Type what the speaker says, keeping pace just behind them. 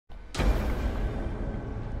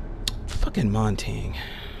Fucking Montang.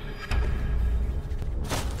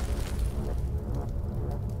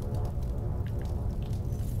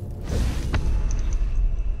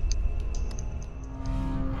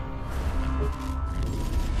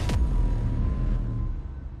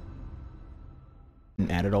 And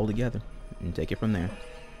add it all together and take it from there.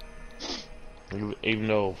 Even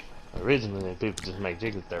though originally people just make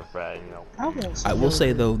chicken stir fry, you know. I will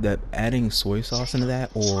say though that adding soy sauce into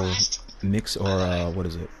that, or mix, or what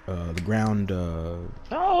is it? The ground oh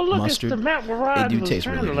look, mustard. It's the map where Ryan was taste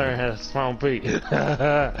trying really to learn how to spawn Pete.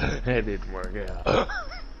 That didn't work out.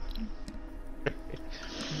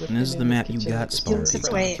 And this is the map you got, spawn Pete's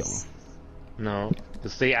gonna kill him. No.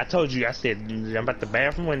 See, I told you, I said, jump out the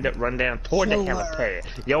bathroom window, run down toward the helipad.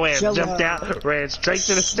 Your ass jumped out, ran straight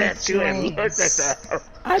to the statue, and looked at that.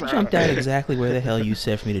 I jumped out exactly where the hell you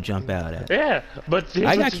said for me to jump out at. Yeah, but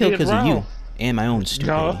I got killed because of you and my own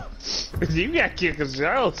stupidity. No, you got killed because of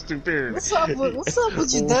your own stupidity. What's up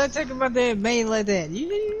with you, Doug? Talking about that main like that.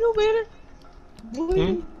 You know better?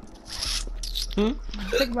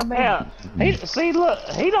 Take my man. Yeah, see, look,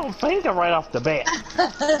 he don't think it right off the bat.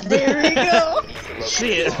 There we go.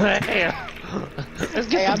 Shit, man. Let's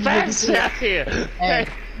get the facts out here. Hey,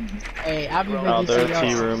 I'll be Oh, their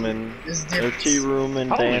tea room and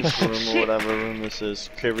dance room or whatever room this is.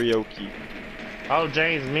 Karaoke. Oh,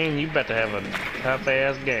 James, man, you better have a tough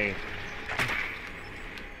ass game.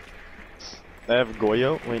 They have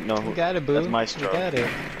Goyo? Wait, no. You got it, boo. That's Maestro. You got it.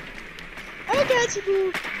 I got you,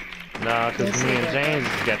 boo. Nah, cause me and James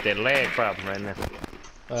got that lag problem right now.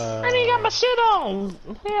 I ain't got my shit on.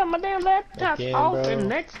 Yeah, my damn laptop's off and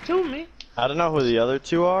next to me. I don't know who the other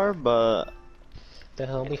two are, but the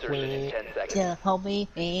homie queen. The homie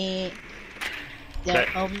queen. The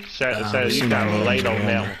homie. So you kinda late on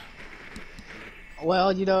that one.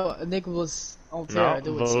 Well, you know, a nigga was on Terra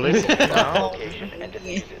doing believe it.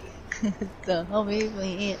 The homie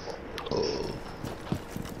queen.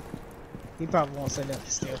 He probably won't say nothing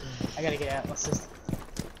still. I gotta get out my sister.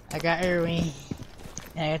 I got Erwin.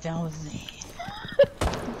 And I got the homie.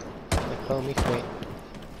 The homie queen.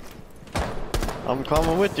 I'm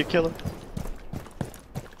coming with you, killer.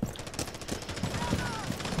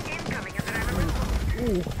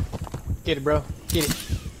 Ooh. Get it, bro. Get it.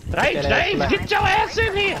 Hey, James, get your ass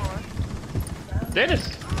in here! Dennis!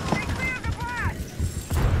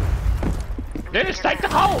 Dennis, take the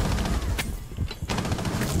hole!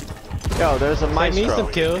 Yo, there's a Maestro. I need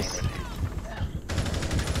some kills.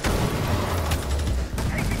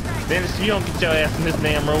 Dennis, you don't get your ass in this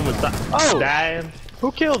damn room and stop dying.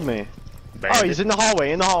 Who killed me? Bandit. Oh, he's in the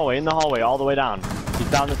hallway, all the way down.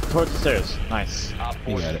 He's down towards the stairs. Nice.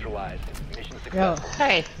 You got it. Yo.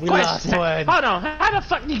 Hey, we lost one. Hold on, how the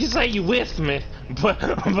fuck did you say you with me? But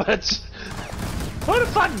who the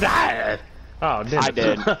fuck died? Oh, Dennis. I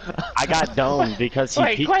did. I got domed because he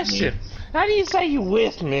Wait, question. Me. How do you say you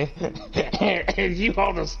with me and you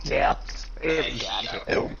on the steps?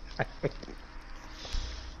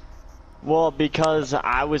 Well, because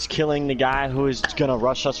I was killing the guy who was gonna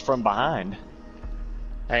rush us from behind.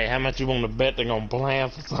 Hey, how much you want to bet they're gonna plan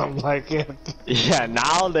for something like that? Yeah,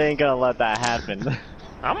 now they ain't gonna let that happen.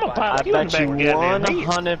 I'm gonna pop I you in bet the you back of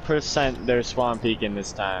 100% they're swan peeking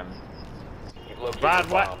this time. Rod,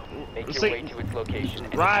 what? See,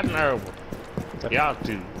 Rod and Irwin. Y'all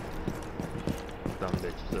two. Dumb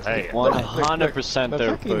bitches. Hey, 100%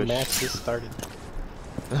 they're The match pushed. just started.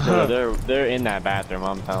 They're in that bathroom,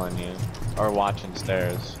 I'm telling you. Or watching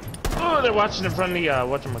stairs. oh, they're watching in front of the,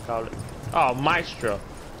 whatchamacallit. Oh, Maestro.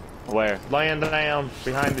 Where? Laying down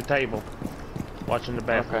behind the table. Watching the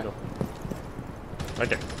bathroom. Okay. Right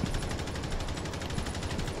there.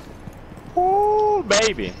 Ooh,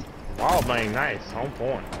 baby. Oh, man, nice. On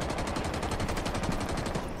point.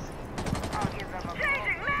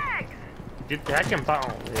 Get the hacking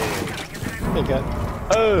phone. Yeah. Hey,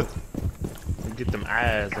 God. Get them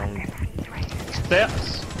eyes on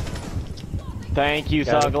steps. Thank you,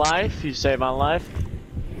 Got Thug it. Life. You saved my life.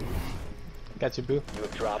 Got you, boo.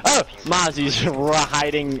 Oh! Mozzie's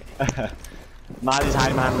hiding. Mozzie's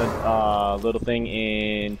hiding behind the little thing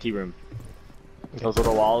in tea room. Those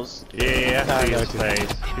little walls. Yeah, I see his face.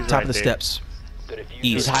 He's Top right of the there. steps.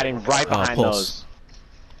 He's East. hiding right behind Pulse.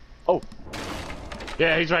 those. Oh!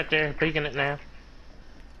 Yeah, he's right there, peeking it now.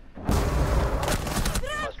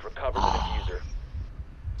 Must recover the diffuser.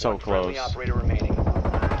 So close. Operator remaining.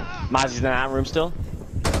 Mozzie's in that room still.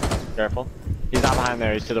 Careful. He's not behind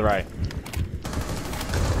there, he's to the right.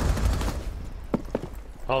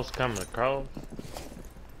 Pulse coming across.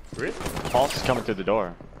 Really? Pulse is coming through the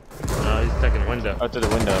door. No, he's taking the window. Oh, through the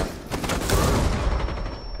window.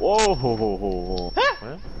 Whoa! Ho, ho, ho, ho.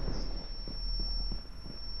 Well,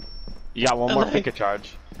 You got one more pick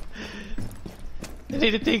charge. I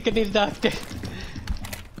need to think. I need a doctor.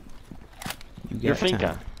 You're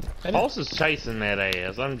Finka. Pulse is chasing that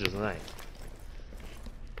ass. I'm just saying.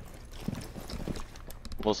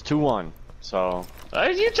 Well, it's 2-1. So.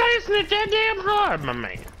 You chasing it that damn hard, my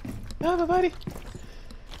man. No, nobody.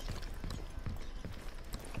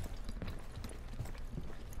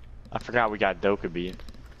 I forgot we got Doka beat.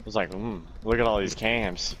 I was like, look at all these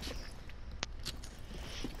cams.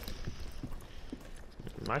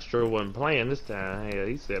 Maestro wasn't playing this time. Hell,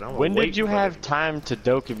 he said, "I'm." When did you have time to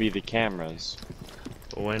Doka be the cameras?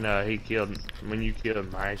 When when you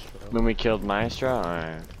killed Maestro. When we killed Maestro?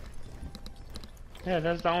 Alright. Yeah,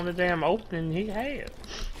 that's the only damn opening he had.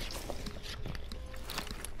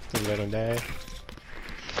 Just let him die.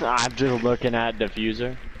 I'm just looking at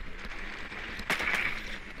diffuser.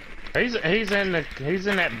 He's in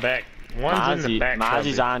that back. One's in the back.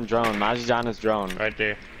 Mozzie's cubby. on drone. Mozzie's on his drone. Right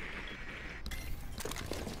there.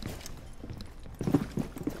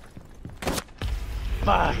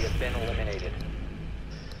 Fuck. You have been eliminated.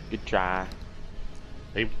 Good try.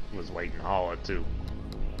 He was waiting hard too.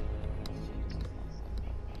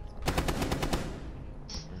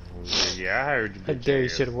 Yeah, I heard you. How dare you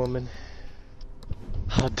shoot a woman?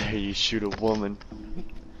 How dare you shoot a woman?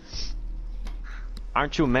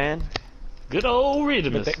 Aren't you a man? Good old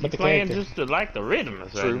Rhythmus. But the playing character. just like the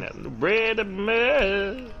Rhythmus True. right now.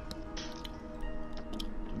 Rhythmus.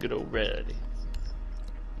 Good old Reddy.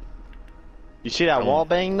 You see that wall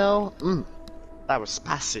bang though? That was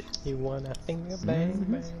spicy. You wanna finger bang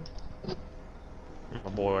bang? My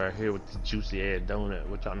boy right here with the juicy head donut.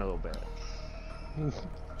 What y'all know about it?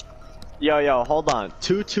 Yo, hold on.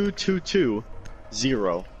 2222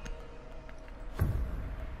 0.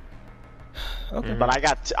 Okay. But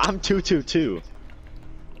I'm 222.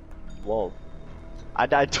 Whoa. I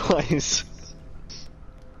died twice.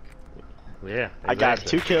 Yeah. I got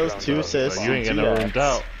exactly. 2 kills, 2 assists, So you ain't got and no 2 room to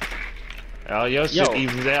talk. Oh, your shit Yo,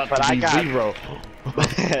 evens out but to I be got- 0.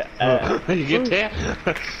 You get that?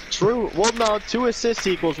 True. Well, no, 2 assists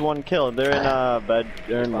equals 1 kill. They're in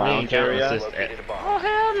they're in We ain't lounge counting area. assists. Located a bomb. Oh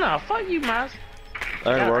hell no! Fuck you, Miles.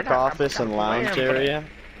 They're in I work got- office I and got lounge plan for that. area.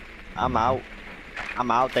 I'm out.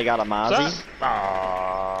 They got a Mozzie.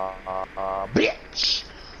 Bitch.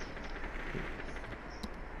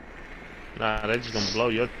 Nah, they just gonna blow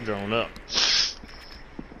your drone up.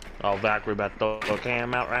 Oh, Valkyrie about to throw a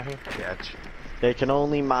cam out right here. Gotcha. They can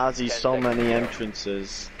only Mozzie 10 so seconds many to go. Yeah,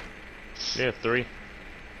 entrances. 3.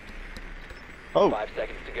 Oh, 5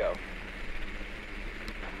 seconds to go.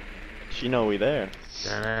 she know we there.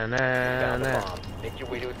 Found the bomb. Make your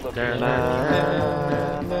way to its location.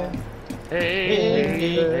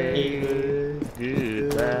 Hey,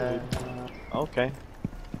 goodbye. Okay.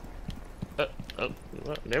 Oh,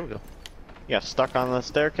 well, there we go. You got stuck on the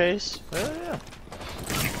staircase? Oh, yeah.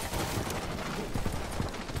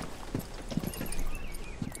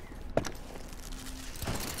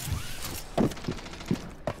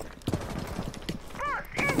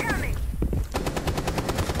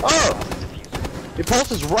 Oh! Your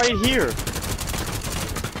pulse is right here.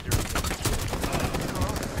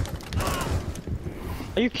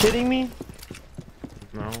 Are you kidding me?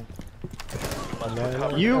 No.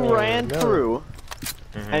 You ran through,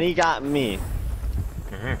 and he got me.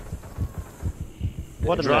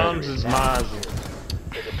 What a Drums nerd. is mine.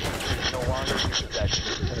 The diffuser is no longer in your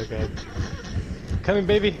possession. Okay. Coming,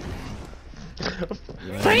 baby.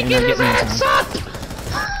 Frank his ass up!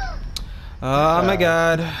 Oh my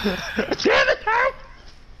god. Damn it, Hank!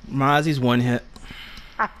 Mozzie's 1 hit.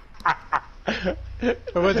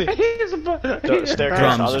 What was it? He's a Staircase,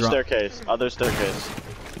 Drums, other drum. staircase, other staircase.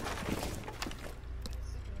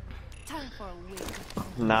 Time for a week.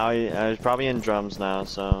 Now he's probably in drums now,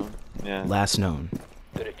 so yeah. Last known.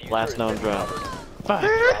 The diffuser Last has known been drum. recovered. Fuck!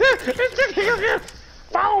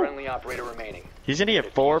 Friendly operator remaining. He's gonna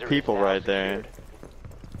get 4 Diffuser is people now right there. secured.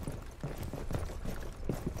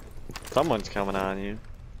 Someone's coming on you.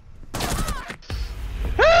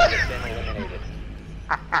 Been eliminated.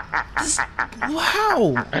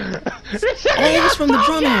 Wow! Always from the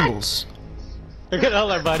drum angles. Look at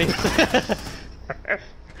all our bodies.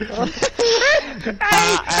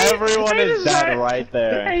 Everyone is dead right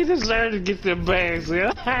there. He deserved to get them bags.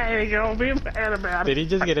 Yeah? I ain't gonna be mad about Did it. he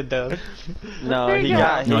just get it done? No, he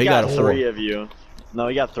got No, he got a 4. 3 of you. No,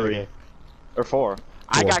 he got 3 Okay. or 4.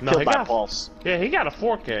 I 4. got No, killed he by got- Pulse. Yeah, he got a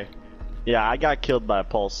 4K. Yeah, I got killed by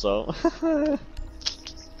Pulse. So.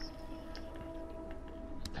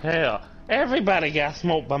 Hell, everybody got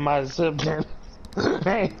smoked by my subject.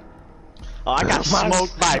 Hey, Oh, I got My-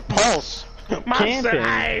 smoked by Pulse. my son, Camping.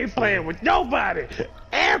 I ain't playing with nobody.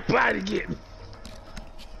 Everybody getting.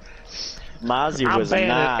 Mozzie I'm was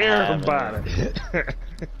not banning having it. everybody.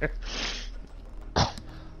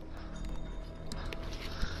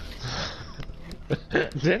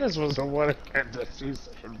 Dennis was the one who had to do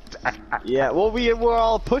something. Yeah, well, we're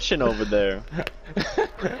all pushing over there.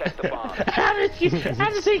 Protect the bomb. How did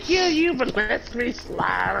he kill you but lets me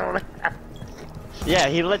slide on it? Yeah,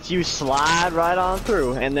 he lets you slide right on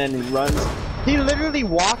through and then runs. He literally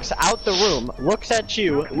walks out the room, looks at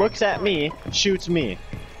you, looks at me, shoots me.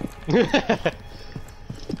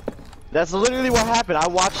 That's literally what happened. I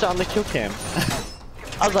watched on the kill cam.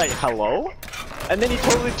 I was like, hello? And then he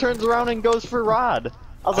totally turns around and goes for Rod.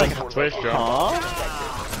 I was like, Twitch, huh?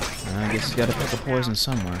 I guess you gotta pick a poison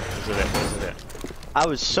somewhere. Where's it? I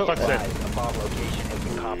was so. Fuck that. The bomb location has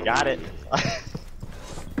been compromised. Got it.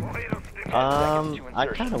 I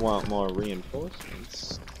kind of want more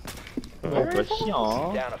reinforcements. Over here.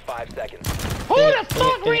 Down to 5 seconds. Who the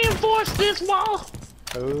fuck reinforced this wall?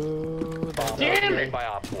 Oh, Bomb Damn located it. by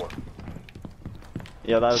Op 4.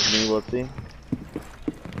 Yeah, that was me, Whoopsie.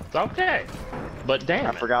 It's okay. But damn I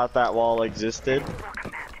it. forgot that wall existed.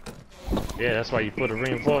 Yeah, that's why you put a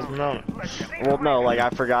reinforcement on it. Well, no, like I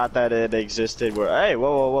forgot that it existed. Where, hey,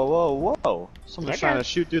 whoa! Someone's trying to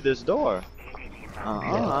shoot through this door.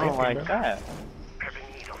 I don't like that.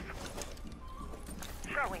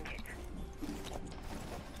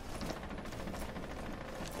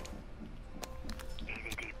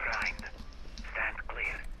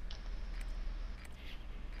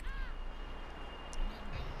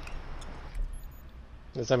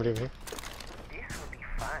 There's somebody over here.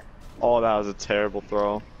 Oh, that was a terrible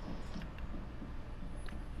throw.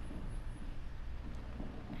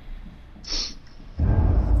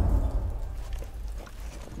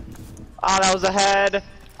 Oh, that was a head.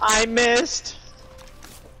 I missed.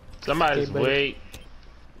 Somebody's Okay, buddy. wait.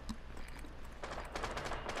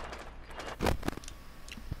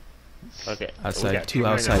 Okay. we Outside, got 2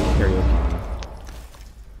 minutes. outside karaoke.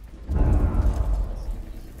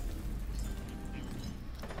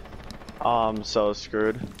 Oh, I'm so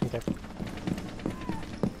screwed. Okay.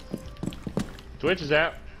 Twitch is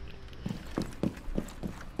out.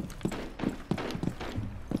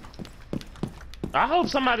 I hope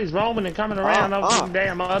somebody's roaming and coming around over the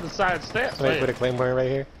damn other side steps. Somebody man. put a claymore right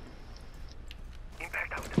here.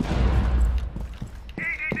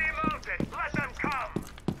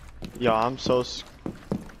 Yo, I'm so.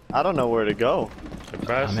 I don't know where to go. I'm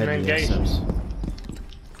Suppress and heading to the engage. steps.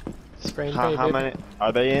 Spraying How baby. many?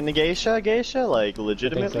 Are they in the geisha? Geisha? Like I think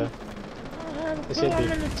legitimately? so. It should Throw 'em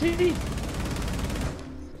be. in the TV.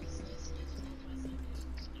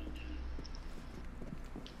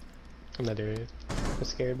 I'm not there yet. I'm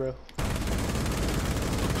scared, bro.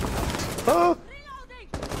 Oh!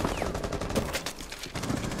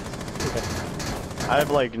 Okay. I have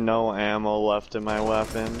like no ammo left in my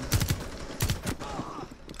weapon.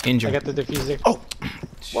 I Injured. got the diffuser. Oh!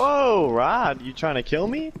 Whoa, Rod, you trying to kill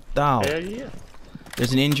me? Down. Hell yeah.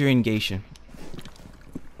 There's an injury in Geisha.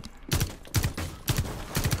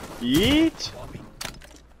 Yeet!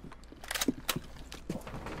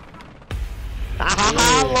 Ah,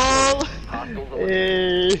 lol! Hostiles Hey,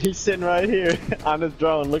 eliminated. he's sitting right here on his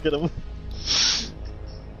drone. Look at him.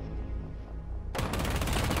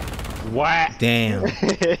 What? Damn.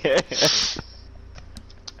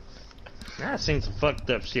 I seen some fucked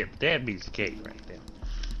up shit. That beats the cake right there.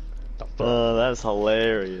 The fuck? Oh, that's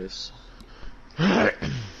hilarious. Na,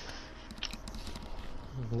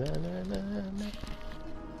 na, na, na.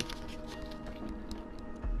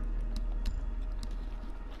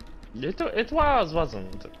 It's walls,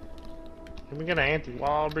 wasn't it? Can we get an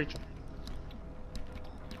anti-wall breacher?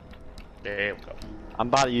 There we go. I'm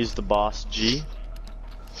about to use the Boss G.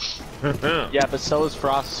 Yeah, but so is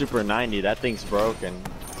Frost Super 90. That thing's broken.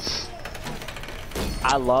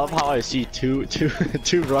 I love how I see two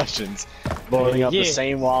Russians boarding up Yeah. the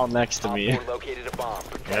same wall next to Op me. 4 located a bomb.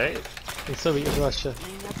 Protect Hey, it. It's Soviet Russia.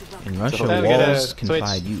 In Russia, Time to get a walls Twitch.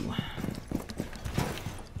 confide you.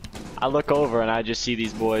 I look over and I just see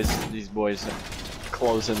these boys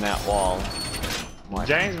closing that wall. I'm like,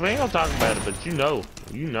 James, we ain't gonna talk about it, but you know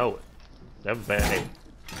it. That was bad hate.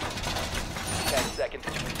 10 seconds to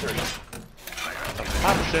insertion.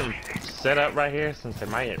 Probably shouldn't set up right here since they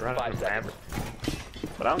might run out 5 of seconds. average.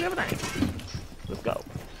 But I don't give a damn. Let's go.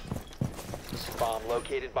 Bomb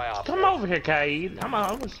located by Op 4. Come over here, Kaid. I'm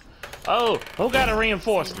on. Oh, who got a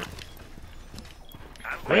reinforcement?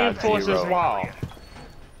 Reinforce this zero. wall.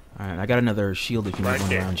 Alright, I got another shield if you need Right one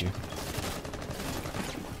there. around you.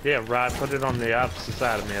 Yeah, Rod, put it on the opposite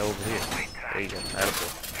side of me over here. There you go. That'll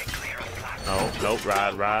go. No,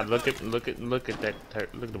 Rod, look at that. Look at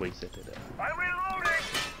the way you set it up.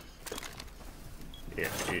 Yeah,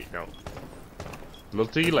 no.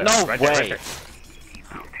 Look to your left. No right way. There, right there.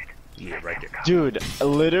 Yeah, right there. Dude,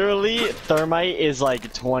 literally, Thermite is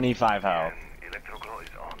like 25 health.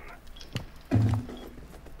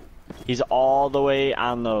 He's all the way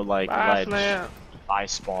on the like ledge by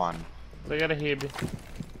spawn. They gotta hit me.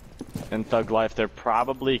 In Thug Life, they're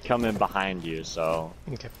probably coming behind you, so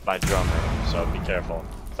Okay. by drummer. So be careful.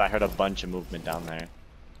 'Cause I heard a bunch of movement down there.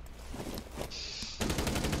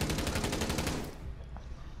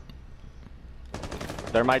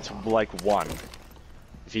 Thermite's like one.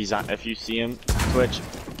 If he's on, if you see him, Twitch.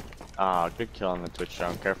 Ah, good kill on the Twitch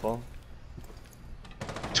drone. Careful.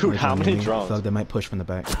 Dude, how many drones? Thug, they might push from the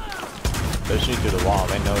back. They're shooting through the wall.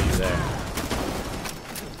 They know you're there.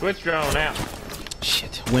 Switch drone out.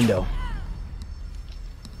 Shit. Window.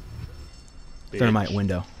 Bitch. Thermite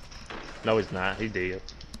window. No, he's not. He did.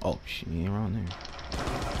 Oh shit, he ain't around there.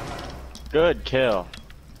 Good kill.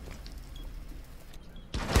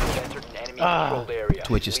 Entered an enemy controlled area.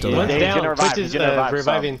 Twitch is still Leave alive. One's He's down. gonna revive. Twitch He's is gonna revive.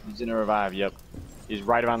 reviving. He's gonna revive. Yep. He's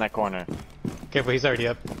right around that corner. Careful, he's already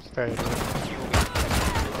up. Sorry.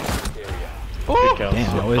 Good kill.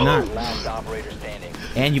 Damn, no, it's not. Last operator standing.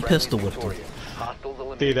 And you Friendly pistol whipped him. victorious. Hostiles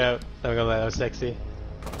eliminated. Dude, I'm gonna lie, that was sexy.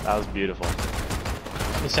 That was beautiful.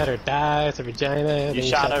 You shot her thighs, her vagina. then You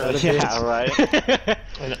shot the her. other Yeah, bitch. right.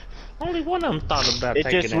 Only one of them thought about It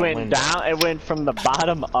taking just that went window. down. It went from the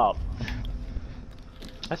bottom up.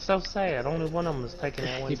 That's so sad. Only one of them was taking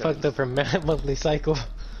that window. He fucked up her monthly cycle.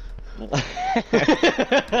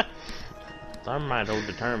 I might hold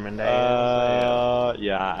determined.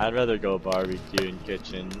 Yeah, I'd rather go barbecue in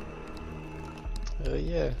kitchen.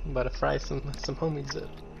 Yeah, I'm about to fry some homies up.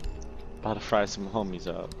 About to fry some homies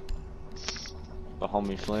up. The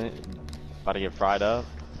homie Flint, about to get fried up.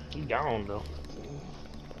 He gone though.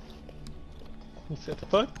 He said,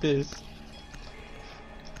 fuck this.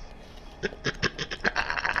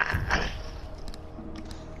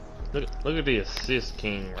 Look at the assist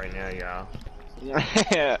king right now, y'all.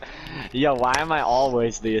 Yo, why am I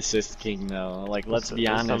always the assist king though? Like, let's be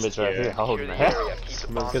There's some honest bitch right here. here holding the Secure the hat. area. Keep the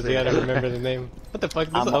bombs Because you gotta remember the name. What the fuck?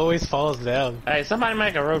 This I'm- always falls down. Hey, somebody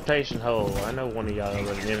make a rotation hole. I know one of y'all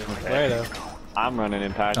already in Where though? I'm running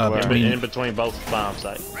impact. Between- Where? in between both bomb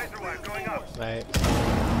sites. Right.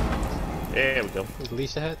 There we go. Is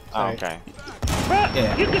Alicia hat? Oh, Alright. okay.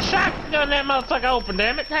 Yeah. You can shotgun that motherfucker open,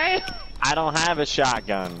 damn it, hey! I don't have a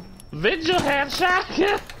shotgun. Vigil have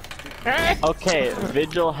shotgun. Hey, Okay,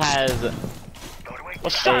 Vigil has a a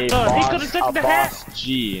shotgun. He boss, could have taken a the hat. boss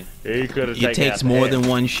G. He could have It taken takes out the more hat. than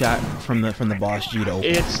one shot from the boss G to open.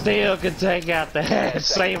 It still could take out the hat,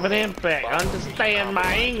 save an impact. Understand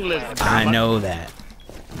my English. I know that.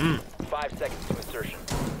 5 seconds to insertion.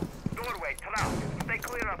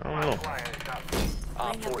 I don't know.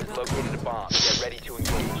 Op 4 has located a bomb. Get ready to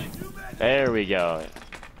engage. There we go.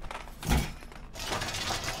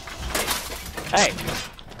 Hey!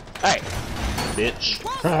 Hey! Bitch.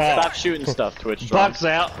 Stop shooting stuff, Twitch. drone. Bucks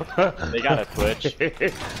out. They got a Twitch.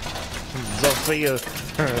 Sophia.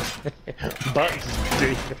 Bucks.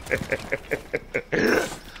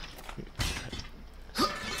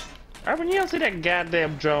 Urban, you don't see that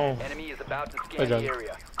goddamn drone. Enemy is about to Hey, scan John. the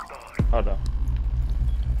area. Hold on.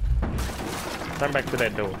 Turn back to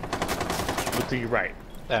that door. Look to your right.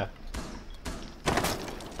 Yeah.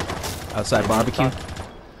 Outside barbecue.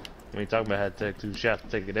 We ain't talking about how to take 2 shots to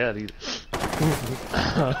take it out either.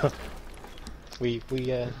 We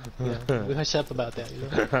hush up about that, you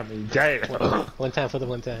know? I mean, damn. One time for the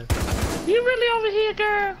one time. You really over here,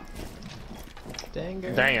 girl? Dang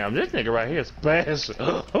girl. Damn, this nigga right here is special.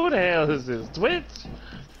 Who the hell is this? Twitch?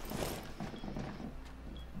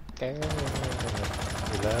 Girl. You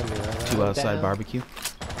love me, right? Two outside barbecue.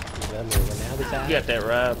 You love me when I was out. You got that,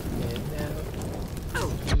 Rob?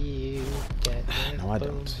 You got that No, I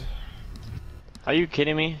don't. Are you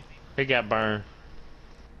kidding me? He got burned.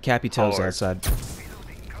 Cappy Tail's Hard. outside.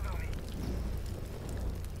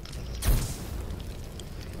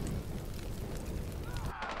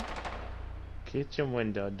 Kitchen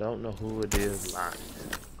window, don't know who it is. Lying.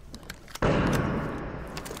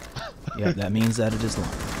 Yeah, that means that it is long.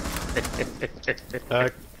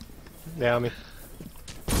 Down me.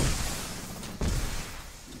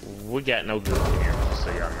 We got no good here, just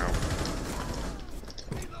so y'all know.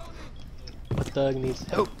 What thug needs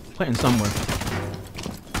help? Planting somewhere.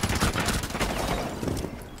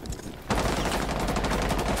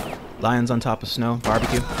 Lions on top of snow.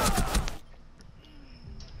 Barbecue.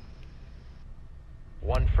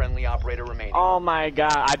 One friendly operator remaining. Oh my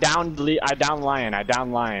god, I downed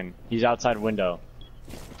Lion. He's outside window.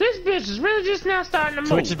 This bitch is really just now starting to move.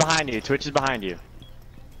 Twitch is behind you. Twitch is behind you.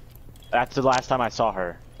 That's the last time I saw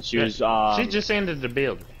her. She was, She just entered the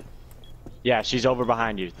building. yeah, she's over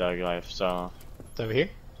behind you, Thug Life, so. It's over here?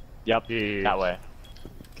 Yep, Yeah. that way.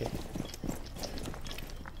 Okay.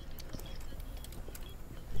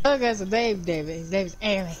 Look, that's a name, David. His name's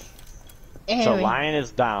Aaron. So Lion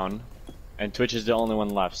is down, and Twitch is the only one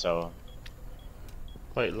left, so.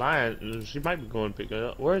 Wait, Lion, she might be going to pick it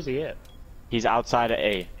up. Where is he at? He's outside of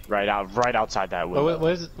A, right outside that window.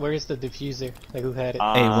 Oh, where's the diffuser? Like, who had it?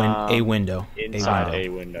 A window. Inside A A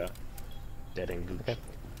window. That ain't good. Okay.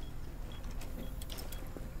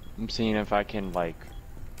 I'm seeing if I can, like,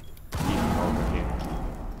 keep him over here.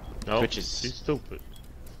 No, Twitch is- she's stupid.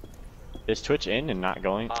 Is Twitch in and not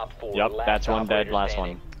going? Op 4, Yep, last that's one dead, operator last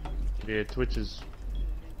standing. one. Yeah, Twitch is...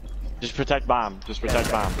 Just protect bomb. Just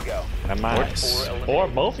protect bomb. To go. Am I? Or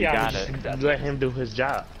both of You y'all got just let him do his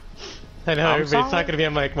job. I know, I'm everybody's sorry. talking to me.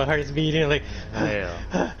 I'm like, my heart's beating. Like,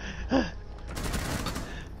 Yeah.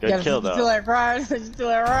 Good kill, Still though. like Ryder. Still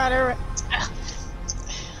like Ryder.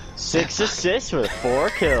 6 assists with 4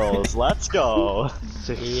 kills. Let's go.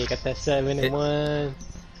 yeah, got that 7 and 1.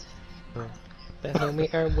 That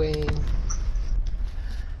homie Erwin.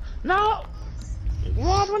 No!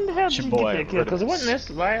 Rod, when the hell It's did your you boy, get that kill? Because it Rivers. wasn't this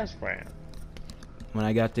last round. When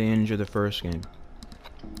I got to injure the first game.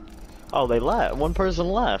 Oh, they left. One person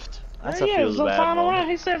left. That's Yeah, a it feels was the bad final moment.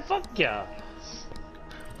 round. He said, fuck y'all.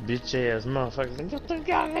 Bitch ass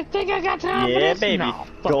motherfuckers. I think I got time for Yeah, this? baby. No,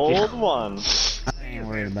 fuck Gold you. one. I ain't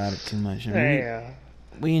worried about it too much. I mean, Yeah.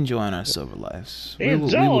 we enjoying our silver lives. We will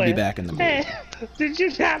be Enjoy. back in the mood. Hey, did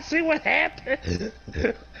you not see what happened?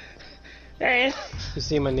 Hey, You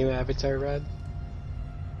see my new avatar, Rod?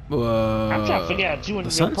 I'm trying to figure out you and the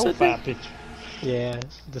your sunset profile thing? picture. Yeah,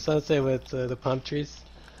 the sunset with the palm trees.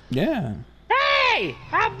 Yeah. Hey,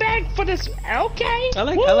 I'm back for this. Okay. I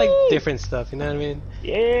like Woo! different stuff. You know what I mean?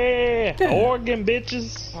 Yeah, Yeah. Oregon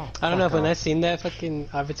bitches. Oh, I don't know if fuck when I off. seen that fucking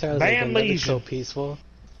avatar, I was like, Band that looks so lesion. peaceful.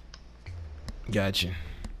 Gotcha.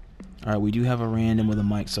 All right, we do have a random with a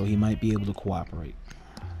mic, so he might be able to cooperate.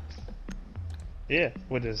 Yeah,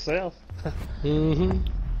 with himself.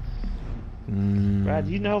 Mm-hmm. Right,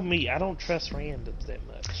 you know me. I don't trust randoms that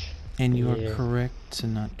much. And you are Yeah. correct to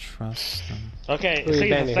not trust them. Okay, Who you see,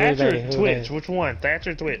 banning? Thatcher Who or you banning? Who you Twitch? banning? Which one?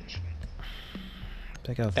 Thatcher or Twitch?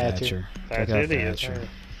 Check out Thatcher. Thatcher. Check Thatcher out it is. Thatcher.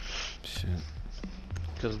 Shit.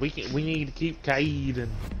 Because we need to keep Kaid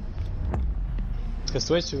and... Because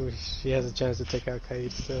Twitch, she has a chance to take out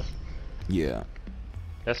Kaid still. Yeah.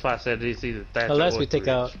 That's why I said it's either Thatcher Unless or we take Twitch.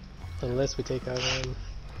 out, Thatcher.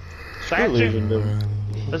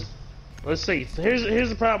 Let's see. Here's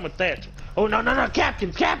the problem with Thatcher. Oh no,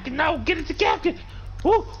 Captain, no, get it to Captain.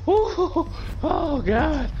 Woo, woo, oh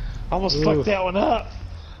god, almost Ooh. fucked that one up.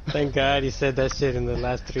 Thank God you said that shit in the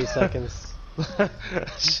last 3 seconds.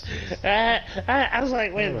 I was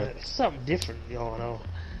like, wait a minute, there's something different going on.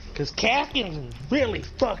 Cause Captain can really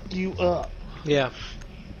fuck you up. Yeah.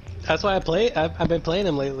 That's why I've been playing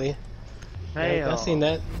him lately. Hey, I've seen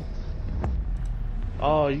that.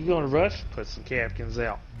 Oh, you gonna rush? Put some Captains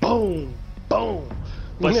out. Boom, boom.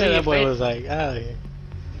 But Yeah, see, that if boy they, was like, out of here.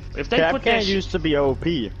 if they put that Capcan used to be OP.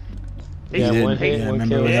 Yeah, He one did. hit, Yeah, one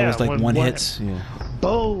remember kill. that Yeah, was like one- one one- hits? Yeah.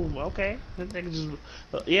 boom, okay. That nigga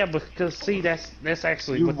just, yeah, because see, that's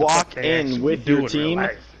actually You what the fuck walk they in actually with do your in real team.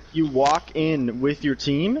 life. You walk in with your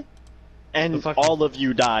team, and The fucking- all of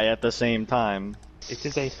you die at the same time. It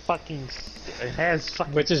is a fucking. It has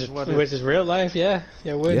fucking. Which is what real life, yeah.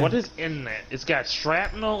 Yeah, would. Yeah. What is in that? It's got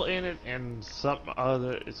shrapnel in it and some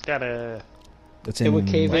other. It's got a. That's It would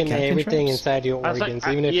cave in Captain everything traps? inside your I was organs,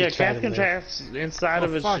 like, even if yeah, you try to Captain live. Traps inside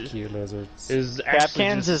of it Fuck you, lizards. is actually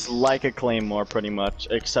Capcan's just, is like a claymore, pretty much,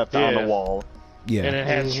 except on Yeah. a wall. Yeah. and it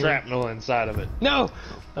has Mhm. shrapnel inside of it. No!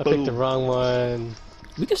 I picked the wrong one.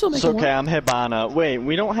 We can still make It's it okay, work. I'm Hibana. Wait,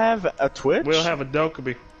 we don't have a Twitch? We'll have a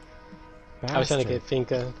Dokkaebi. I was trying to get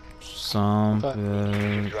Finka.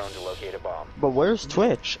 Something. Drone to locate a bomb. But where's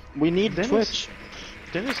Twitch? We need Dennis? Twitch.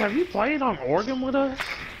 Dennis, have you played on Oregon with us?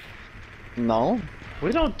 No?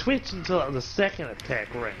 We don't twitch until the second attack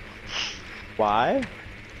ring. Why?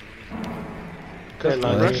 Because we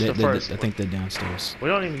They're rushed the They- first I one. think they're downstairs. We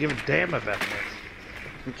don't even give a damn about that.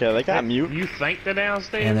 Okay, they got mute. You think they're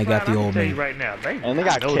downstairs? And they got Brian? the I can old tell man. you right now. And they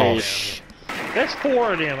got know Cage. they're down here. That's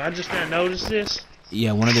 4 of them. I just didn't notice this.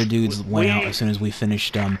 Yeah, one of their dudes We- went out as soon as we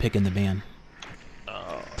finished picking the band.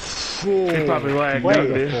 They probably lagged Wait. out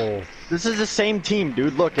there. This is the same team,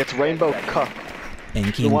 dude. Look, it's Rainbow Cook, And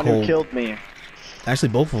the King one who Cole. killed me. Actually,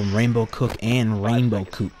 both of them, Rainbow Cook and Rainbow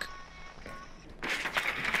Kook.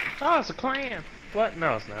 Oh, it's a clan. What?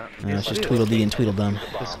 No, it's not. It's Yes, just it is. Tweedledee and Tweedledum.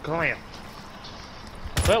 It's a clan.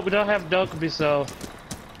 But we don't have Dokkaebi, so...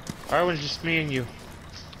 Alright, it's just me and you.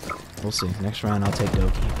 We'll see. Next round, I'll take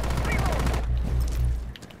Doki.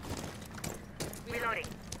 Reloading.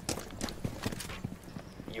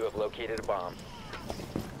 You have located a bomb.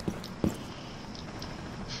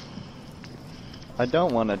 I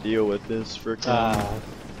don't want to deal with this freaking.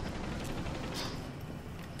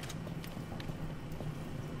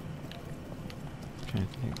 Trying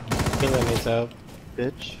to think. Killing needs help.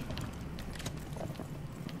 Bitch.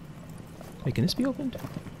 Wait, can this be opened?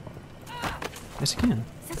 Yes, it can.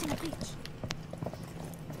 Setting a breach.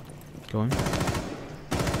 Go in.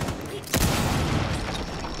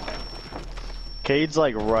 Cade's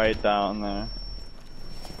like right down there.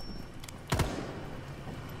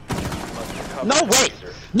 No way!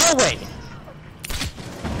 No way!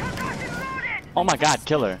 Oh my god,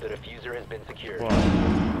 kill her. The diffuser has been secured.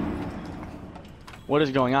 What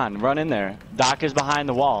is going on? Run in there. Doc is behind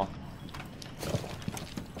the wall.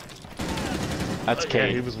 That's Yeah,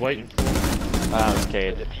 Cade. he was waiting. That was The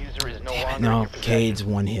Cade. diffuser is no longer in No, your possession. Cade's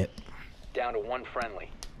one hit. Down to one friendly.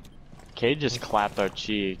 Cade just clapped our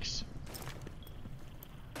cheeks.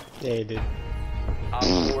 Yeah, he did. Op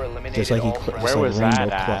 4 eliminated Just like he all cl- friendly. Where like was Rainbow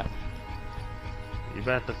that Club. at? You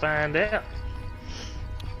about to find out.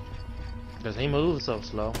 Cause he moves so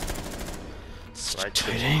slow. Right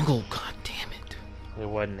Tight there. angle, god damn it. It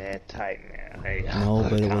wasn't that tight now. Hey, No,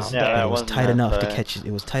 but it was, Yeah, that it was wasn't tight that enough to tight. catch.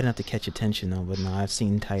 It was tight enough to catch attention, though. But no, I've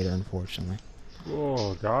seen tighter, unfortunately.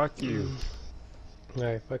 Oh, got you.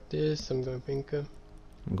 Alright, fuck this. I'm going Pinka.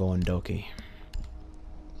 I'm going Doki.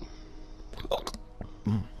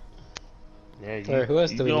 Yeah, you, Alright, who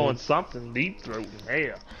else you do we doing need? something deep throating.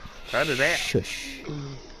 Hell, cut it out. Shush.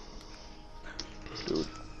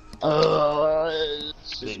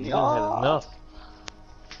 You had enough.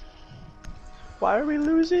 Why are we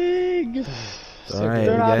losing? All right,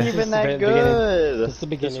 They're we not got. even the that beginning. good. That's the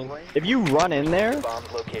beginning. If you run in there,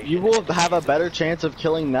 Bomb's location. you will have a better chance of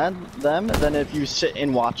killing them than if you sit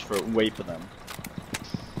and wait for them.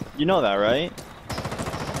 You know that, right?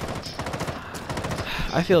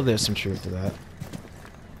 I feel there's some truth to that.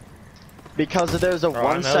 Because there's a I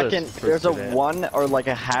 1 know second, there's there's a truth to that. 1 or like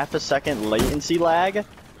a half a second latency lag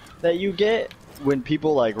that you get when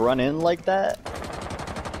people like run in like that.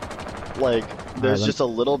 Like, there's let- just a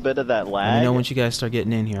little bit of that Let lag. me know once you guys start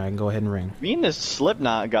getting in here. I can go ahead and ring. Me and this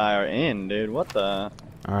Slipknot guy are in, dude. What the?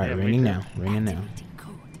 All right, Yeah, me ringing too. now. Ringing now.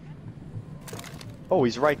 Oh,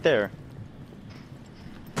 he's right there.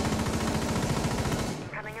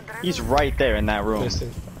 He's right there in that room.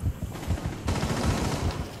 Listen.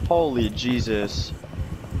 Holy Jesus.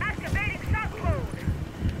 I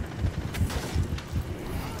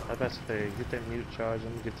best say, get that mute charge.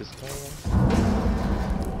 Let me get this going.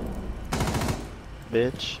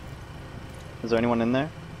 Bitch. Is there anyone in there?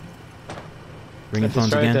 Ringing I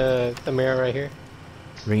phones destroyed again. the mirror right here.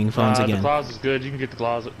 Ringing phones The again. closet's good. You can get the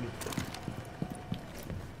closet.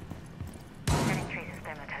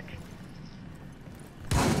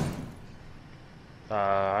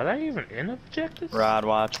 Are they even in objectives? Rod,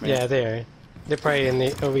 watch me. Yeah, there. They're probably in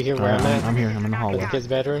the over here All where right, I'm at. I'm here. I'm in the With hallway. the kid's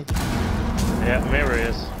bedroom. Yeah, mirror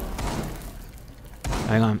is.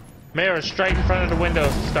 Hang on. Mirror is straight in front of the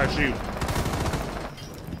windows to start shooting.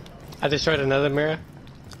 I destroyed another mirror,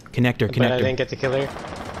 Connector. but I didn't Connector. get to kill her.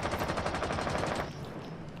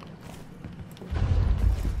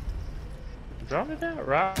 Drone it out,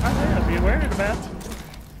 right there. Be worried about.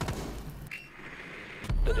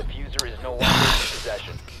 The diffuser is no longer in your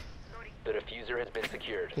possession. The diffuser has been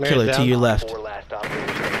secured. Mirror's Killer to down. your left. 4 last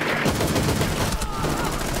operators.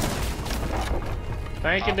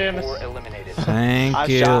 Thank you, Op Dennis. 4 eliminated. Thank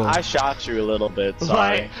you. I shot you a little bit,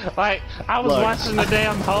 sorry. Like, I was Look. watching the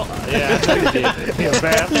damn whole. Yeah, I know you did. You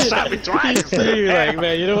bastard. Shot me twice. You're like,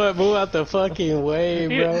 man, you know what? Move out the fucking way,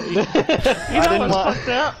 bro. You know didn't what's want- fucked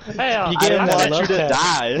up? Hell, You I get didn't him want love you to tap.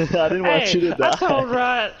 die. I didn't want you to die. I told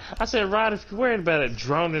Rod, I said, Rod, if you're worried about it,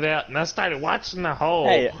 drone it out. And I started watching the hole.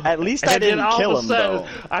 Hey, at least and I then didn't all kill of a him sudden, though.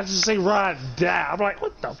 I just see Rod die. I'm like,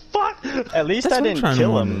 what the fuck? At least That's I what I'm didn't trying to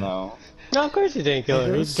kill wonder. him though. No, of course you didn't kill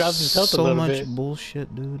her. He dropped his health a So little much bit.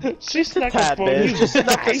 bullshit, dude. She snuck Tad up on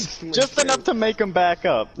bit. you. Just enough to make him back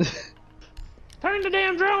up. Turn the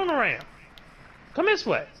damn drone around. Come this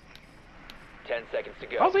way. 10 seconds to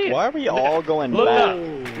go. Over here. Why are we all going Look back?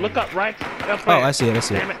 up. Look up right up Oh, there. I see it. I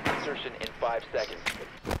see it. Damn it. Insertion in 5 seconds.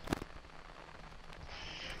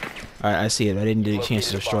 All right, I see it. I didn't get a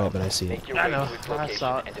chance to Located a destroy it, bomb. but I see it. Make your I way know. to its I location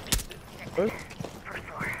saw it. and defuse it.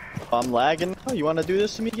 I'm lagging. Oh, you want to do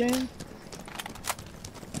this to me, game?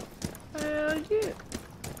 Hell yeah.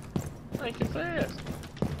 Make it fast.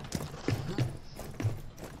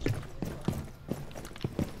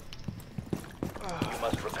 You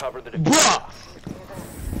must recover the Bruh!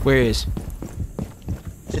 diffuser. Where is?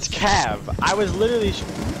 It's Cav. I was literally.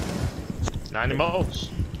 90 moles.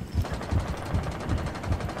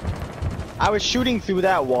 I was shooting through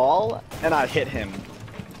that wall and I hit him.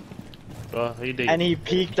 Well, he did. And he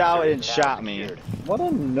peeked out and shot me. What a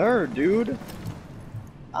nerd, dude.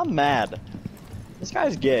 I'm mad. This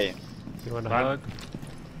guy's gay. You want a hug?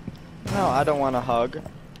 No, I don't want a hug.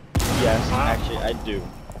 Yes, actually, I do.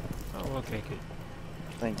 Oh, we'll take it.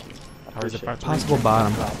 Thank you. I How's the appreciate it. Possible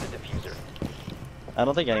bottom. Drop the diffuser. I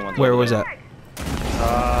don't think anyone's Where over was there.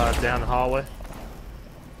 that? Down the hallway.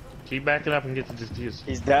 Keep backing up and get the diffuser.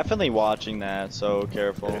 He's definitely watching that, so The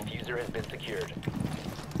careful. diffuser has been secured.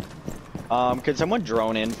 Could someone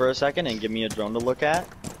drone in for a second and give me a drone to look at?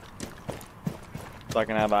 So I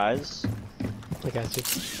can have eyes? I got you.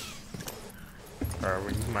 Or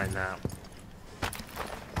you might not.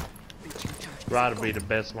 Rod would be the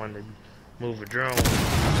best one to move a drone.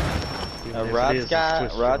 Even if it Rod's is a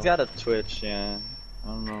Twitch drone. got a Twitch, yeah. I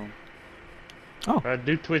don't know.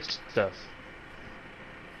 Do Twitch stuff.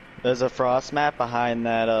 There's a frost map behind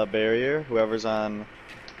that barrier. Whoever's on.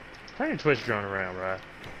 Turn your Twitch drone around, Rod.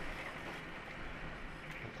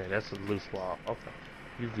 Okay, that's a loose wall. Okay,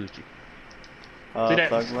 you Gucci. See that?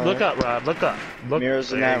 Thug runner. Look up, Rod. Look up. Look.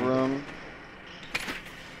 Mirrors in There that you go. room.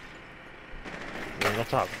 We ain't gonna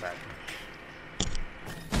talk about it.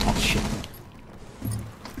 Oh shit.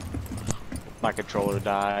 My controller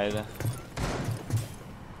died.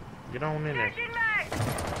 Get on in there.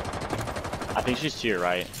 I think she's to your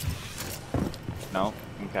right. No?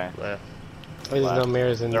 Okay. Left. There's no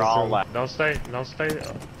mirrors in They're this all room. left. Don't stay. Don't stay.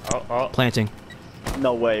 Oh. Planting.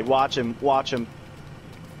 No way. Watch him. Watch him.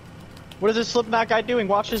 What is this Slipknot guy doing?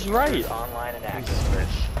 Watch his right. Online and active. Jesus,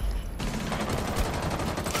 bitch.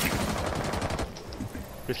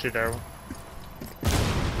 Good shit, Darryl.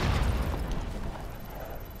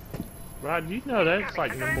 Rod, you know that's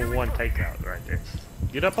like #1 takeout right there.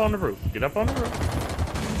 Get up on the roof. Get up on the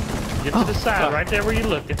roof. Get to the side right there where you're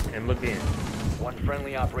looking and look in. One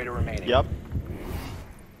friendly operator remaining. Yep.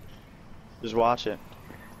 Just watch it.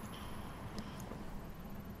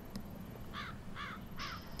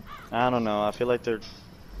 I don't know. I feel like they're.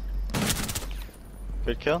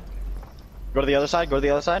 Good kill. Go to the other side. Go to the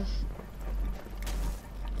other side.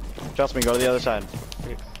 Trust me. Go to the other side.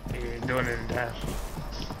 You ain't doing it in time.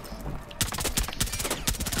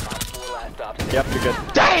 Four last stops. Yep. You're good.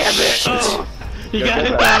 Damn it! You got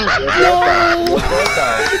it.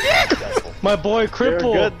 My boy You're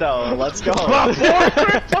Cripple. good though. Let's go. My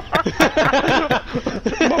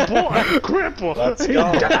boy, cripple. Let's He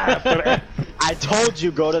go. died for that. I told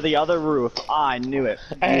you go to the other roof. I knew it.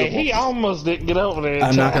 Hey, he almost didn't get over there. in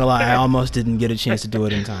I'm not time. gonna lie, I almost didn't get a chance to do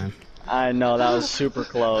it in time. I know that was super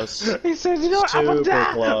close. He said, "You know, what, I'm gonna Super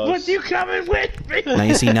die, close. but you coming with me?" Now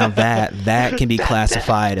you see, now that can be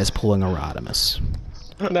classified as pulling a Rodimus.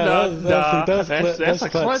 No, that's That's a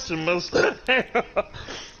clutch. clutch move.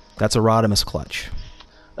 That's a Rodimus clutch.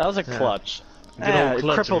 That was a clutch. Good Yeah, old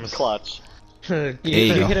clutch crippled him. clutch. You,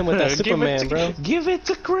 you go. hit him with that Give Superman, it to, bro. Give it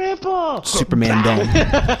to Cripple. Superman dome.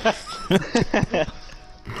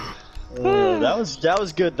 That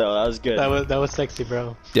was good though. That was good. That was sexy,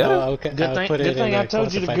 bro. Yeah. Oh, okay. Good thing, put it good thing in I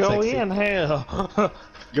told you to classified go sexy. in. Hell,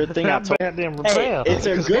 Good thing I told. Goddamn Hey, rebel. it's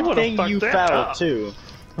a He good would've thing fucked you that fell up. too.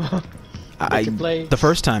 The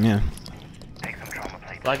first time, yeah.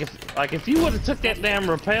 Like if you would have took that damn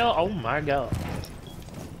rappel, oh my god.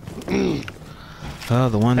 Oh,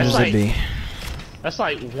 the wonders That's that be. That's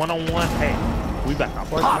like one-on-one. Hey, we about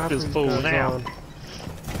to pop this fool goes now.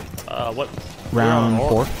 on. What? Round we're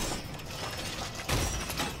on 4.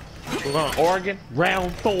 We're on Oregon.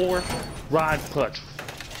 Round 4. Rod clutch.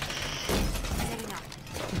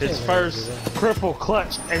 His first cripple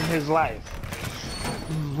clutch in his life.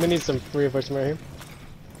 We need some reinforcement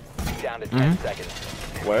right here. Down to 10 seconds.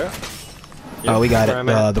 Where? Oh, we got Where it. I'm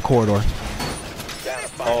at. The corridor. Down to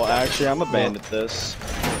 5 Oh, seconds. actually, I'm a bandit this.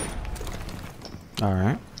 All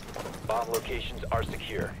right. Bomb locations are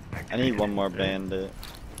secure. I need one more bandit.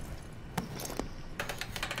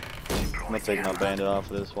 I'm gonna take my bandit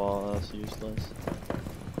off of this wall. That's useless.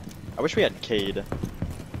 I wish we had Cade.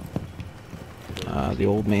 The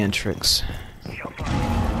old man tricks.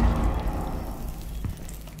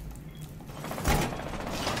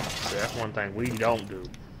 That's one thing we don't do.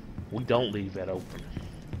 We don't leave that open.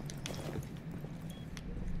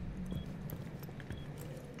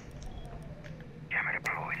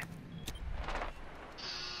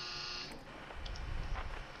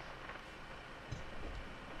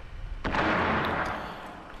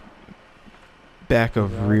 Back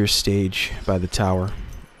of rear stage by the tower.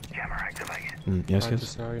 Yes, I yes.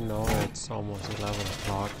 just already know it's almost 11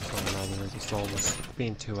 o'clock, so in other words, it's almost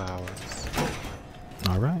been 2 hours.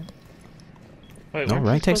 All right. Wait, No, weren't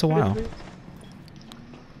rank you takes a supposed to while. get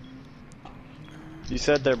You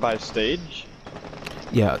said they're by stage?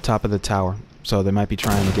 Yeah, top of the tower. So they might be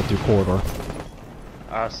trying to get through corridor.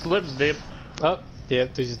 Slips dip. Oh,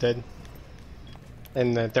 yep, they're just dead.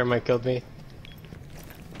 And the thermite killed me.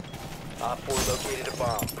 Op 4 located a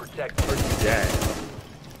bomb. Protect it. Yeah.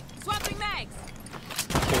 Swapping mags.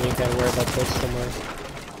 And you gotta worry about Twitch somewhere.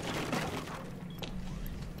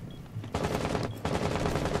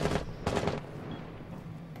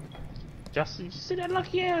 Justin, you see that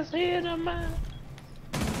lucky ass head of mine?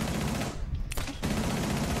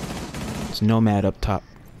 It's Nomad up top.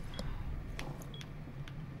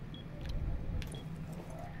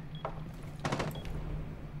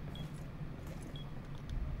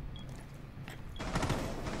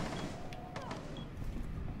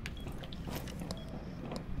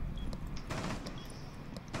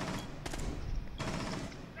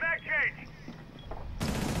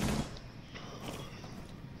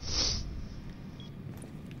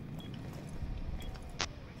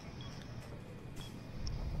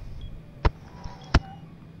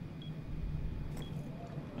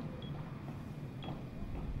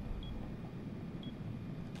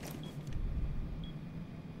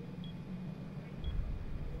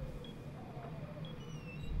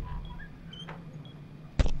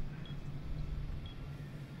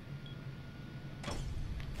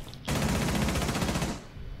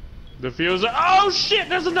 Diffuser. Oh shit,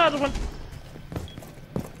 there's another one.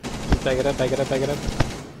 Back it up, back it up, back it up.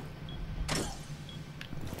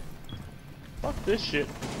 Fuck this shit.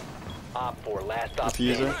 Op 4, last op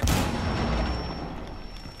Diffuser. standing.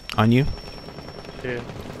 On you? Yeah.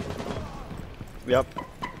 Yep.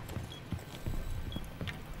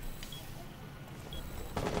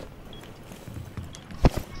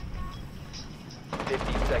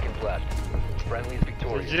 Seconds left. Friendly's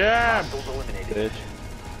victorious. Good job. Hostiles eliminated.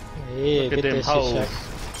 Bitch. Yeah, Look at get them that shit hoes.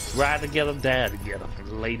 checked. Ride together, die together.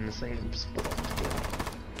 Laid in the same spot.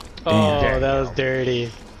 Oh, Damn. that was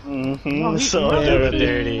dirty. Mm-hmm. he- So That was dirty.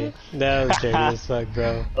 dirty. That was dirty as fuck,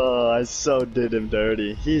 bro. Oh, I so did him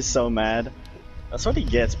dirty. He's so mad. That's what he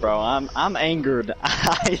gets, bro. I'm angered.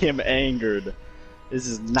 I am angered. This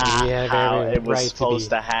is not You have how every it was right to supposed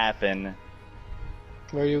be. to happen.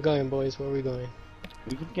 Where are you going, boys? Where are we going?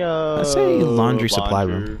 We could go. I'd say laundry supply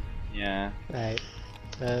room. Yeah. Alright.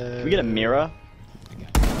 Can we get a mirror?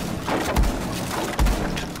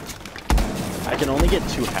 I can only get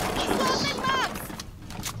 2 hatches.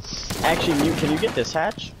 Actually, can you get this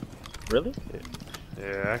hatch? Really?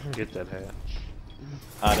 Yeah, I can get that hat.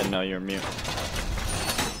 I didn't know you were mute.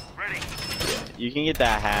 You can get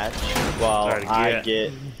that hatch while Sorry to I get.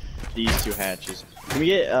 get these 2 hatches. Can we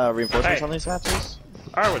get reinforcements Hey. on these hatches?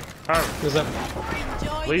 Arwen, What's up?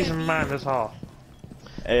 please remind this hall.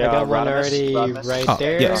 Hey, I got one Rodimus, already Rodimus. right Oh,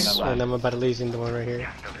 there, yes. and I'm about to leave in the one right here.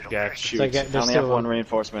 Gotcha. Shoot, So I got- I there's only have still 1 one.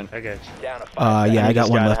 reinforcement. I got you. Down to 5 Yeah, I need got this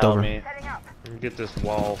one guy to left help over. me. Get this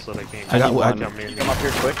wall so they can't I got come one. in. You come up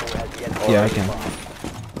here quick. Yeah, I can.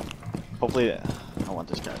 Hopefully, I want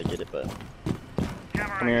this guy to get it, but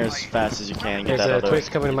come here as fast as you can. Get There's that a other,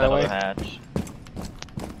 twist coming get my that way. other hatch.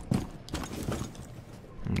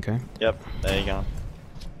 Okay. Yep, there you go.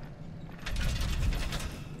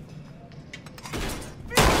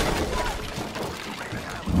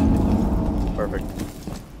 Perfect.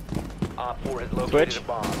 Op 4 has located Twitch. a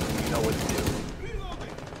bomb. You know what to do.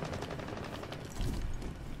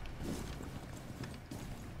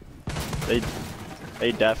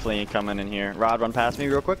 They definitely coming in here. Rod, run past me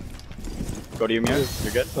real quick. Go to your mirror.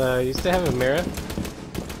 You're good. You still have a mirror?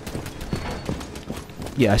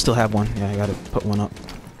 Yeah, I still have one. Yeah, I gotta put one up.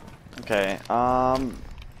 Okay.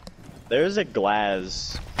 There's a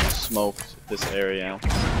glass smoked this area.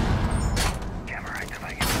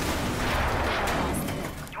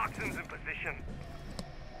 Toxins in position.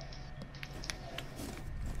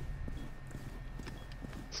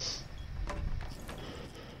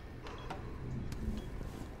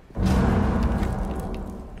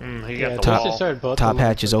 He Yeah, got the Twitch Top- wall. just started both Top of them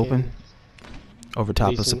hatch is fucking- open. Over top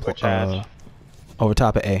of Decent. support. Which hatch? Over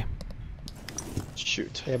top of A.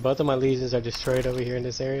 Shoot. Yeah, both of my leases are destroyed over here in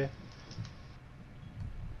this area.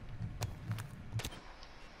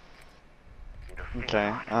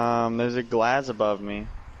 Okay. There's a glass above me.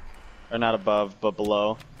 Or not above, but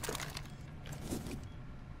below.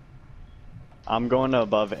 I'm going to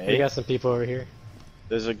above We A. got some people over here.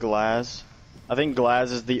 There's a glass. I think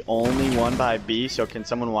glass is the only one by B, so can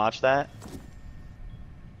someone watch that?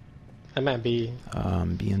 I'm at B.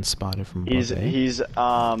 Being spotted from above A. He's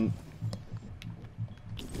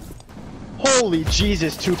Holy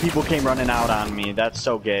Jesus, 2 people came running out on me. That's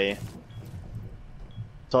so gay.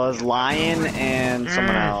 So it's Lion and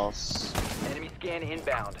someone else. Enemy scan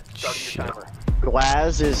inbound. Starting your timer.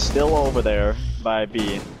 Glaz is still over there by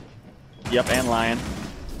B. Yep, and Lion.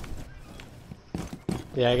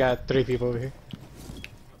 Yeah, I got 3 people over here.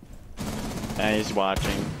 And he's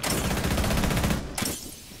watching.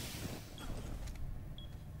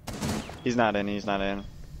 He's not in, he's not in.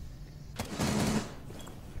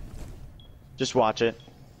 Just watch it.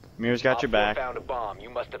 Mirror's got Op your 4 back. found a bomb. You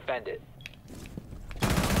must defend it.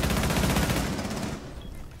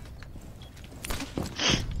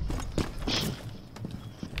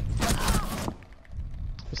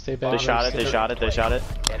 Stay back. They shot it, they shot it, they shot it.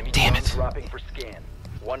 Enemy Damn drone it. dropping for scan.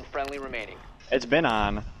 One friendly remaining. It's been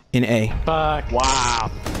on. In A. Fuck. Wow.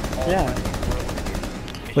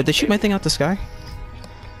 Yeah. Wait, they shoot my thing out the sky?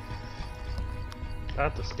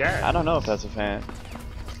 Out the sky. I don't know if that's a fan.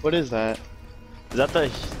 What is that? Is that the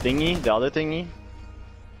thingy? The other thingy?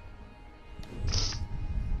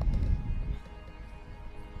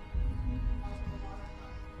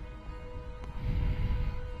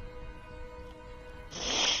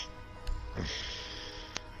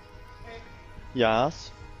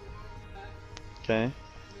 Yes. Okay.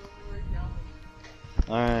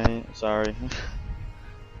 Alright, sorry.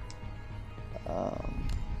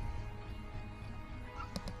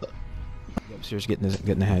 Upstairs getting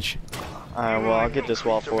the hatch. Alright, well, I'll get this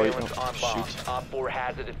wall for you. Surveillance on Oh, bomb. shoot. Op 4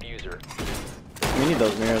 has a diffuser. We need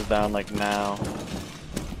those mirrors down, like, now.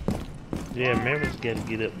 Yeah, Mavericks gotta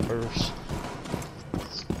get up first.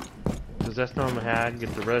 Cause that's normally how I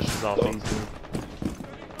get the rushes off easily.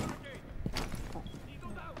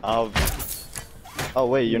 Oh,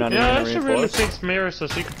 wait, you're not Yeah, I even should gonna really reinforce? fix mirror so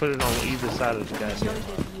she can put it on either side of the guy.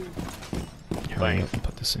 Hurry up and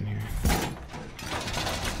put this in here.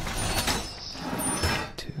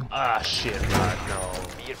 2, Ah, shit, right, no.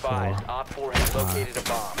 Be advised, Op 4 has located a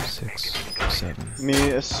bomb. 6, 7.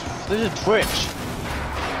 There's a Twitch.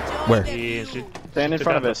 Where? Yeah, she, Stand in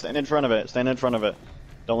front of it, stand in front of it, stand in front of it.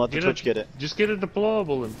 Don't let the Get Twitch get it. Just get a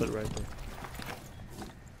deployable and put it right there.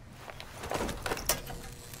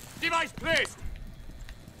 Device placed.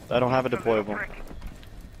 I don't have a deployable.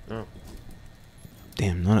 No.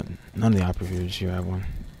 Damn, none of the operators here have one.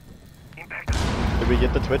 Did we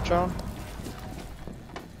get the Twitch drone?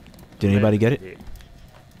 Did anybody get it? Yeah.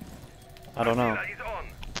 I don't know.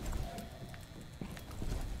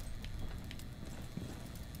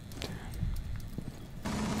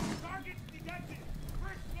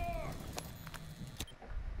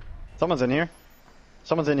 Someone's in here.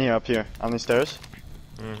 Someone's in here up here on these stairs.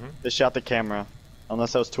 They shot the camera.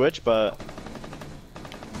 Unless that was Twitch, but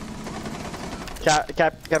cap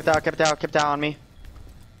down on me.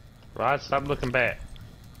 Right, stop looking back.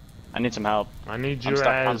 I need some help. I need I'm your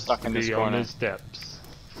eyes stuck in to this be on corner. the steps.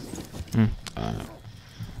 Hmm.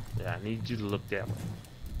 Yeah, I need you to look that way.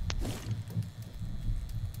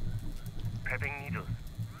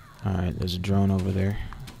 Alright, there's a drone over there.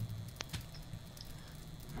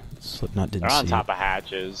 Slipknot didn't They're on see top it. of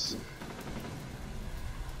hatches.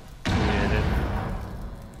 Yeah,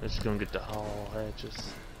 they're just gonna get the hall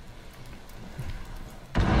hatches.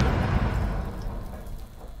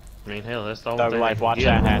 I mean, hell, that's the only Dog thing life, they watch can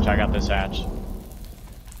that get. hatch. I got this hatch.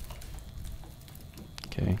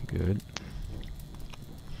 Okay, good.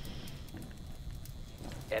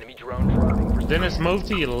 Enemy drone dropping for Dennis, move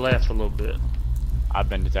to your left a little bit. I've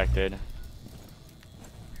been detected.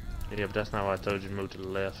 Yeah, but that's not what I told you to move to the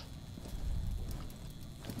left.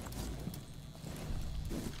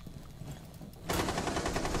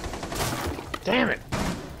 Damn it!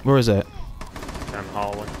 Where is that? Down the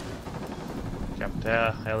hallway.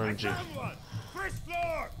 Capital LMG.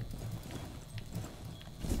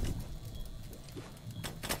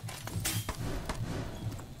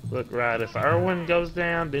 Look, right, if Irwin goes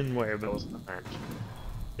down, then where goes the punch?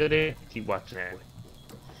 Good day. Keep watching that.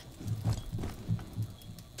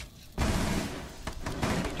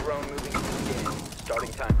 drone moving to the game. Starting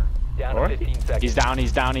timer. Down Alright. to 15 seconds.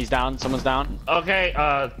 He's down. Someone's down. Okay,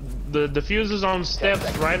 the diffuser's on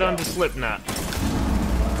steps right under Slipknot.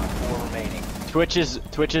 4 remaining. Twitch is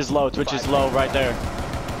low right there.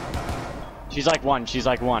 She's like one.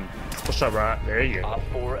 What's up, right? There you go. Op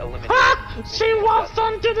 4 eliminated. She walks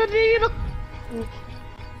onto the needle!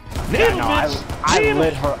 Needle, No, bitch! I Needle!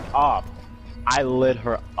 lit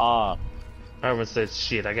her up. Irwin says,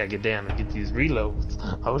 shit, I gotta get down and get these reloads.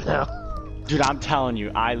 Hold on. Dude, I'm telling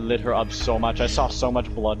you, I lit her up so much. I saw so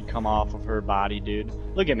much blood come off of her body, dude.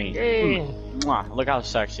 Look at me. Yeah. Mwah. Look how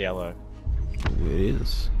sexy I look. It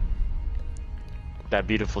is. That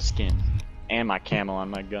beautiful skin. And my camo on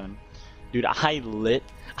my gun. Dude,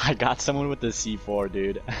 I got someone with the C4,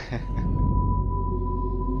 dude.